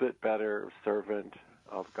little bit better servant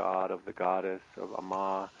of God, of the goddess, of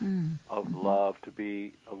Amma, of love, to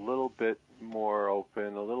be a little bit more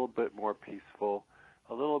open, a little bit more peaceful,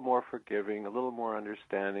 a little more forgiving, a little more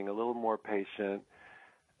understanding, a little more patient,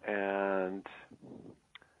 and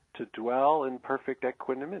to dwell in perfect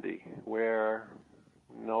equanimity where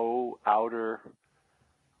no outer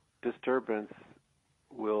disturbance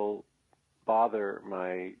will bother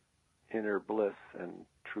my inner bliss and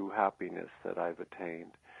true happiness that I've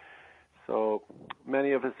attained. So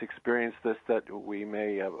many of us experience this, that we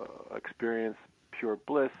may experience pure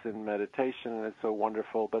bliss in meditation, and it's so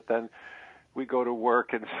wonderful, but then we go to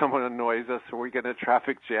work and someone annoys us, or we get in a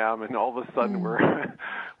traffic jam, and all of a sudden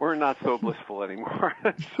we're not so blissful anymore.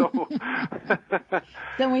 So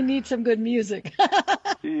then we need some good music.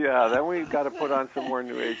 Yeah, then we've got to put on some more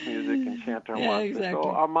New Age music and chant our mantras. Exactly.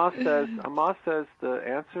 So Amma says the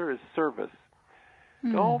answer is service.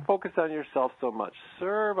 Don't focus on yourself so much.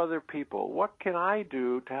 Serve other people. What can I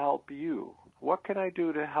do to help you? What can I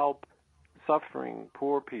do to help suffering,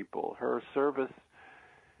 poor people? Her service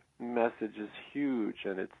message is huge,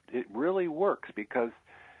 and it really works because,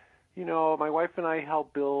 you know, my wife and I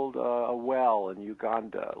helped build a well in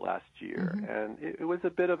Uganda last year, and it was a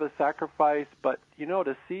bit of a sacrifice, but, you know,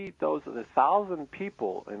 to see the 1,000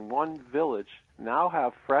 people in one village now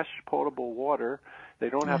have fresh, potable water, they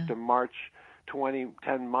don't have to march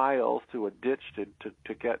 10 miles to a ditch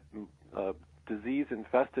to get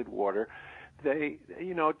disease-infested water. They,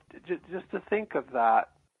 you know, just to think of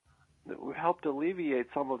that helped alleviate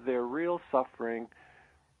some of their real suffering.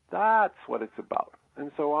 That's what it's about.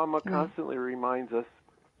 And so Amma constantly reminds us,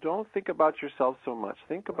 don't think about yourself so much.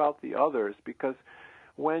 Think about the others, because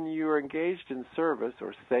when you're engaged in service,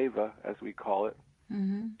 or seva as we call it,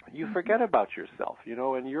 you forget about yourself, you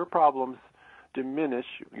know, and your problems diminish,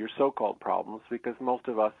 your so-called problems, because most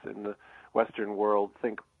of us in the Western world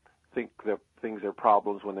think that things are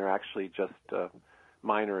problems when they're actually just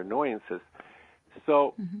minor annoyances.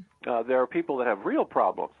 So there are people that have real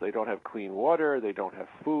problems. They don't have clean water, they don't have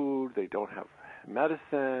food, they don't have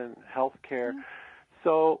medicine, health care.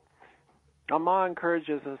 So Amma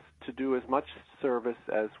encourages us to do as much service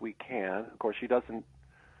as we can. Of course, she doesn't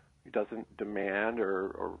demand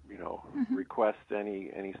or you know, request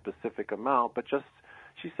any specific amount, but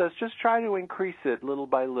she says just try to increase it little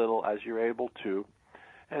by little as you're able to,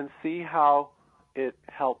 and see how it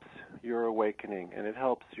helps your awakening and it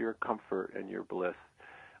helps your comfort and your bliss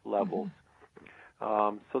levels.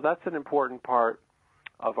 So that's an important part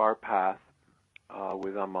of our path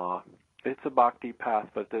with Amma. It's a bhakti path,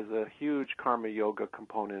 but there's a huge karma yoga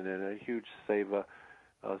component and a huge seva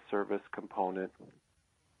service component.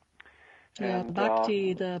 Yeah, and,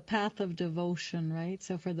 bhakti, the path of devotion, right?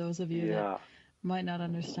 So for those of you that might not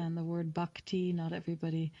understand the word bhakti, not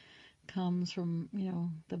everybody comes from, you know,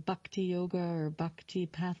 the bhakti yoga or bhakti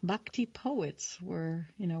path. Bhakti poets were,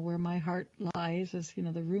 you know, where my heart lies, as, you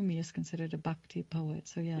know, the Rumi is considered a bhakti poet.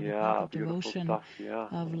 So the path of devotion,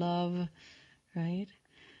 of love, right?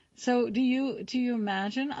 So do you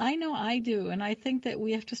imagine? I know I do, and I think that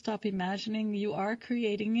we have to stop imagining. You are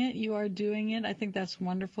creating it, you are doing it. I think that's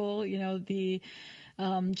wonderful. You know, the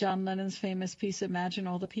John Lennon's famous piece, "Imagine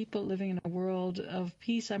all the people living in a world of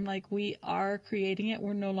peace." I'm like, we are creating it.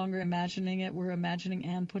 We're no longer imagining it. We're imagining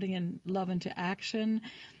and putting in love into action.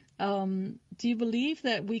 Do you believe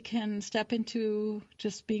that we can step into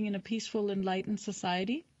just being in a peaceful, enlightened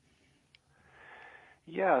society?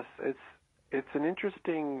 Yes, it's an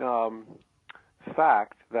interesting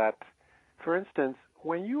fact that, for instance,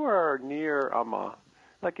 when you are near Amma,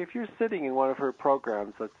 like if you're sitting in one of her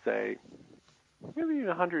programs, let's say, maybe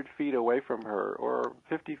 100 feet away from her, or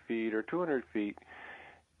 50 feet, or 200 feet,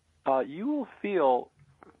 you will feel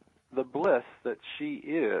the bliss that she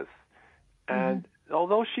is. And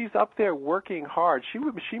although she's up there working hard,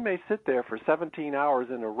 she may sit there for 17 hours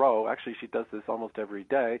in a row. Actually, she does this almost every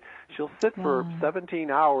day. She'll sit for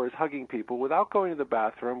 17 hours hugging people without going to the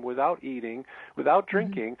bathroom, without eating, without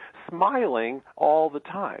drinking, smiling all the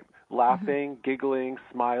time, laughing, giggling,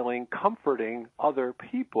 smiling, comforting other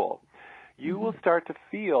people. You will start to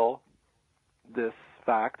feel this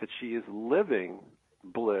fact that she is living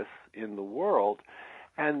bliss in the world,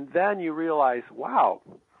 and then you realize, wow,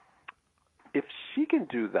 if she can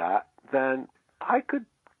do that, then I could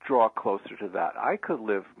draw closer to that. I could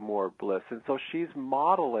live more bliss. And so she's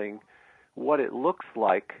modeling what it looks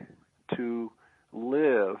like to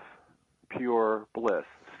live pure bliss,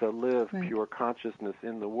 to live pure consciousness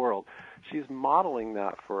in the world. She's modeling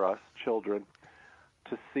that for us children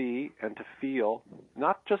to see and to feel,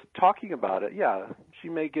 not just talking about it. Yeah, she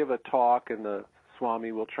may give a talk and the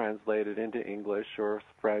Swami will translate it into English or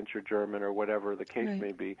French or German or whatever the case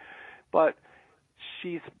may be. But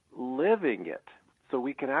she's living it, so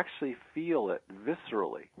we can actually feel it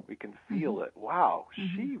viscerally. We can feel it. Wow,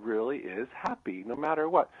 she really is happy no matter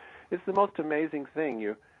what. It's the most amazing thing.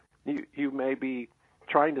 You may be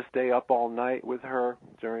trying to stay up all night with her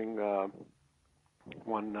during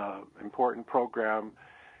one important program,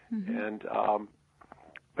 and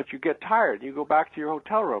but you get tired. You go back to your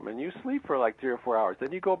hotel room and you sleep for like 3 or 4 hours.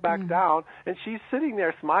 Then you go back down, and she's sitting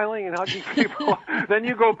there smiling and hugging people. Then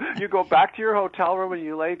you go back to your hotel room and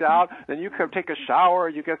you lay down. Then you come take a shower,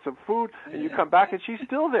 you get some food, and you come back, and she's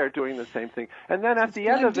still there doing the same thing. And then at the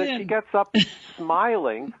end of it, she gets up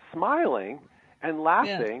smiling, and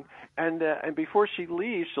laughing. And before she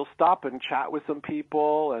leaves, she'll stop and chat with some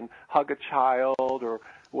people and hug a child or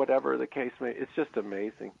whatever the case may. It's just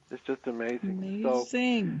amazing. It's just amazing. So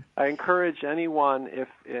I encourage anyone,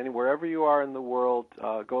 wherever you are in the world,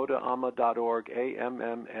 go to amma.org,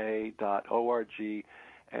 AMMA.org,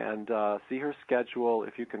 and see her schedule.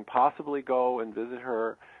 If you can possibly go and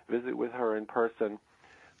visit with her in person,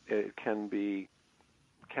 it can be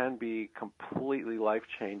completely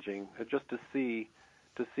life-changing. Just to see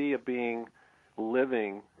a being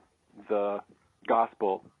living the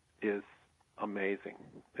gospel is amazing.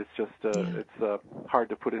 It's just it's hard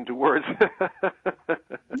to put into words.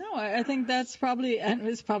 No, I think that's probably, and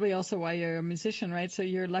it's probably also why you're a musician, right? So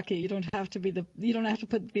you're lucky. You don't have to be the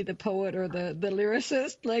poet or the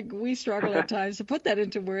lyricist. Like we struggle at times to put that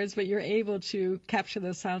into words, but you're able to capture the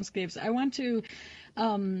soundscapes. I want to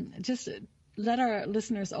just let our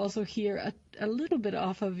listeners also hear a little bit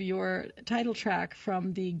off of your title track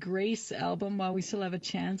from the Grace album while we still have a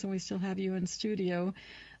chance and we still have you in studio.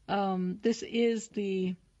 This is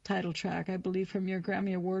the title track, I believe, from your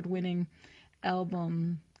Grammy Award Winning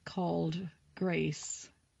album called Grace.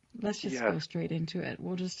 Let's just go straight into it.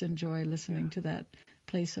 We'll just enjoy listening to that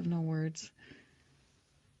Place of No Words.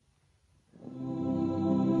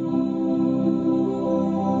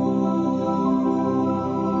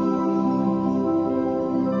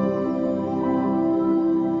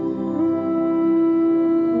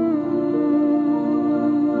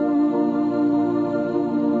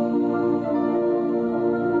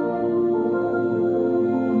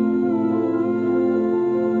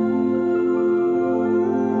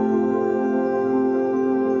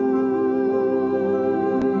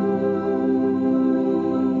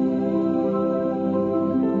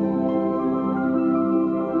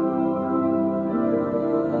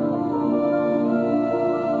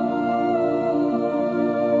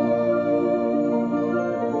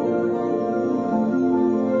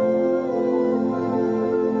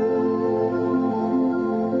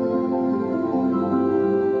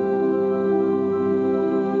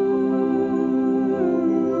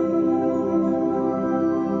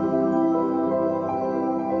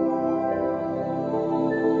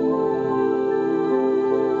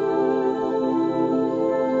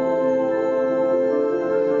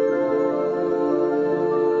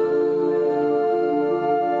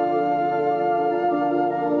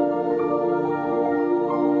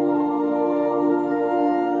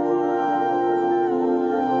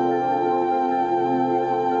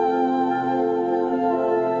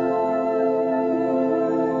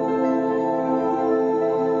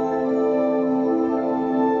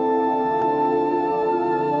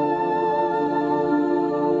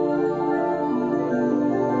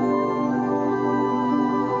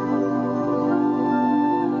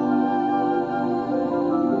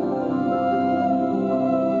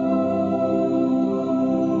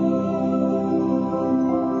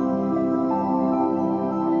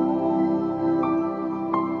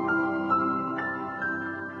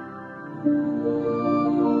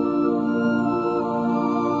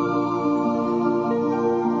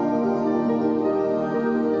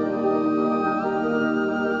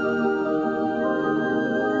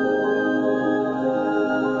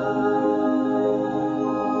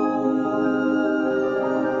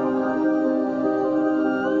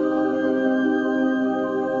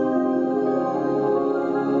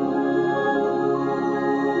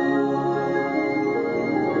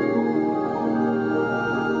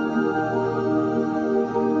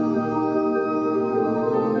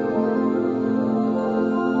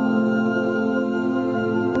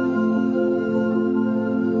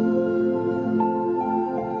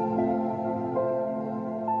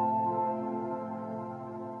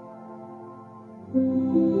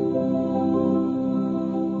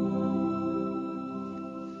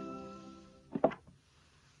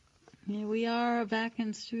 Yeah, we are back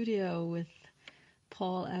in studio with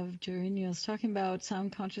Paul Avgerinos talking about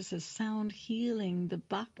sound consciousness, sound healing, the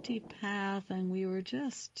BHAKTI path, and we were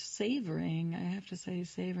just savoring, I have to say,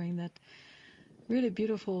 that really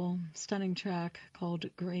beautiful, stunning track called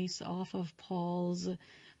Grace off of Paul's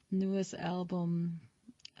newest album,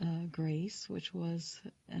 Grace, which was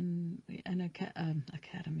an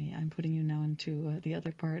academy. I'm putting you now into the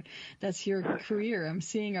other part. That's your career. I'm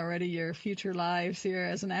seeing already your future lives here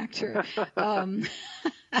as an actor.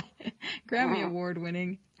 Grammy Award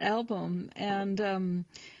Winning album. And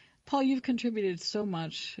Paul, you've contributed so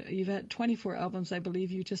much. You've had 24 albums, I believe.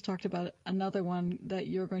 You just talked about another one that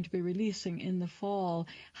you're going to be releasing in the fall.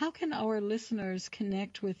 How can our listeners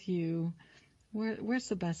connect with you? Where's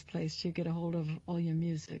the best place to get a hold of all your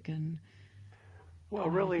music? Well,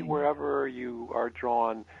 really, wherever you are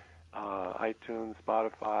drawn, iTunes,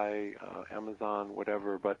 Spotify, Amazon,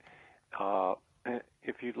 whatever. But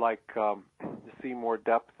if you'd like to see more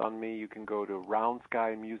depth on me, you can go to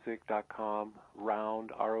roundskymusic.com,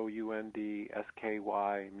 round, ROUNDSKY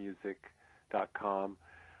music.com,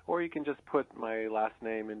 or you can just put my last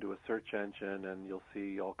name into a search engine and you'll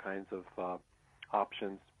see all kinds of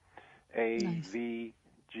options. Avgerinos,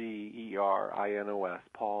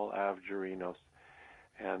 Paul Avgerinos.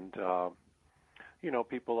 And,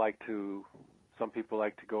 some people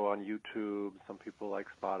like to go on YouTube, some people like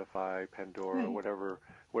Spotify, Pandora, whatever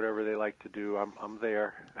they like to do. I'm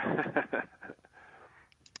there.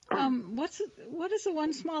 What is the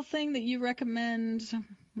one small thing that you recommend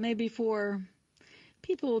maybe for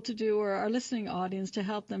people to do, or our listening audience, to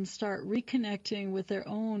help them start reconnecting with their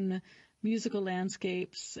own musical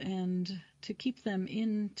landscapes and to keep them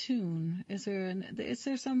in tune? Is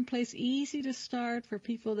there some place easy to start for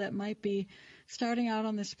people that might be starting out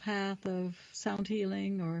on this path of sound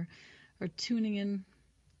healing or tuning in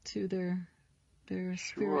to their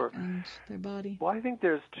spirit and their body? Well, I think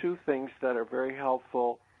there's two things that are very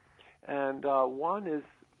helpful, and one is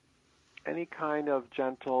any kind of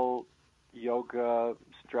gentle yoga,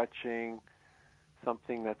 stretching,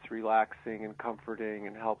 something that's relaxing and comforting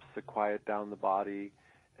and helps to quiet down the body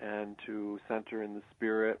and to center in the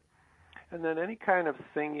spirit. And then any kind of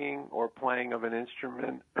singing or playing of an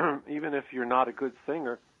instrument, even if you're not a good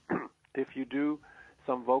singer, if you do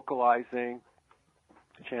some vocalizing,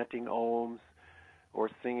 chanting ohms, or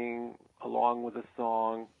singing along with a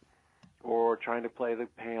song, or trying to play the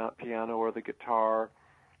piano or the guitar,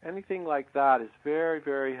 anything like that is very,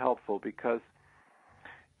 very helpful, because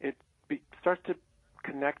it starts to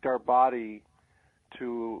connect our body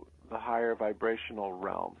to the higher vibrational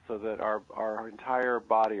realm, so that our entire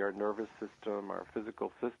body, our nervous system, our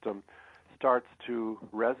physical system starts to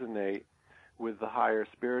resonate with the higher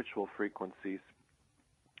spiritual frequencies.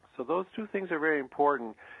 So those two things are very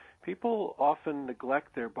important. People often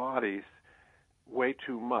neglect their bodies way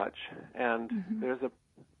too much, and there's a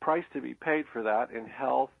price to be paid for that in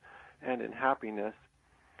health and in happiness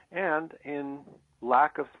and in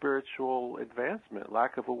lack of spiritual advancement,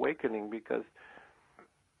 lack of awakening, because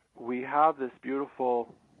we have this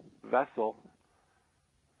beautiful vessel,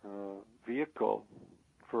 vehicle,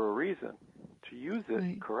 for a reason, to use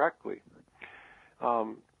it correctly.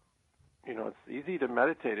 It's easy to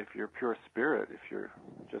meditate if you're pure spirit, if you're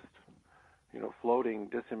just, floating,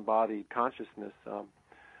 disembodied consciousness.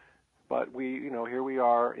 But here we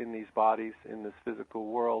are in these bodies, in this physical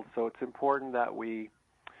world, so it's important that we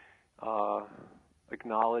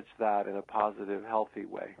acknowledge that in a positive, healthy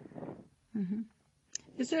way. Mm-hmm.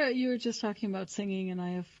 You were just talking about singing, and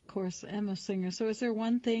I, of course, am a singer. So is there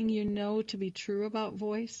one thing you know to be true about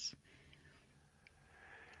voice?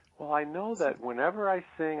 Well, I know that whenever I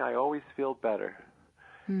sing, I always feel better.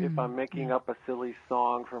 If I'm making up a silly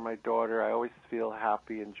song for my daughter, I always feel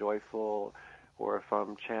happy and joyful. Or if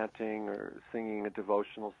I'm chanting or singing a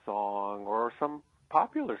devotional song or some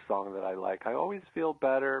popular song that I like, I always feel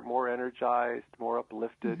better, more energized, more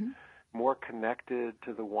uplifted, more connected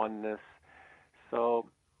to the oneness. So,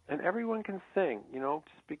 and everyone can sing,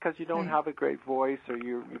 just because you don't have a great voice or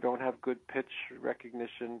you don't have good pitch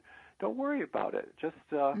recognition, don't worry about it. Just,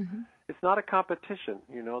 it's not a competition,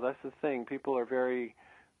 that's the thing. People are very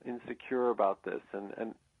insecure about this.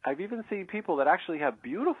 And I've even seen people that actually have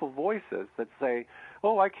beautiful voices that say,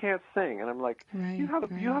 "Oh, I can't sing," and I'm like, "You have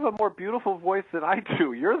a more beautiful voice than I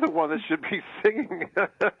do. You're the one that should be singing."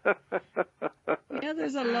 Yeah,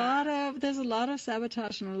 there's a lot of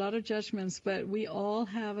sabotage and a lot of judgments, but we all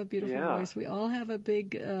have a beautiful voice. We all have a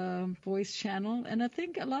big voice channel, and I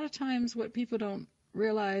think a lot of times what people don't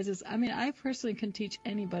realize is, I personally can teach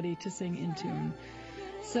anybody to sing in tune.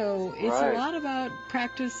 So it's a lot about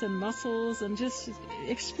practice and muscles and just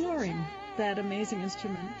exploring that amazing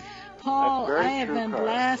instrument. Paul, I have been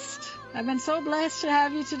blessed. I've been so blessed to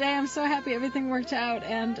have you today. I'm so happy everything worked out,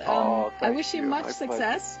 and I wish you much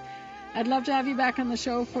success. I'd love to have you back on the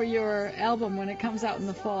show for your album when it comes out in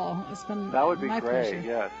the fall. It's been that would be my great. pleasure.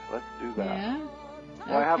 Yes, let's do that. Yeah.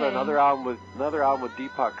 Well, I have another album with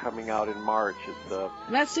Deepak coming out in March. It's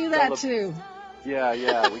let's do that too.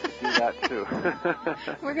 Yeah, we could do that too.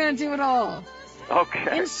 We're gonna do it all.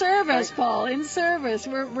 Okay. In service, Paul. In service.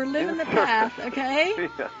 We're living the path. Okay.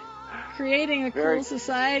 Yeah. Creating a cool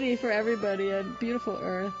society for everybody, a beautiful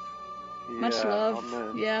earth. Yeah, much love.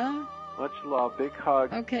 Amen. Yeah. Much love. Big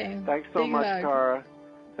hug. Okay. Thanks so Big much, hug. Cara.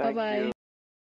 Thank Bye-bye. you.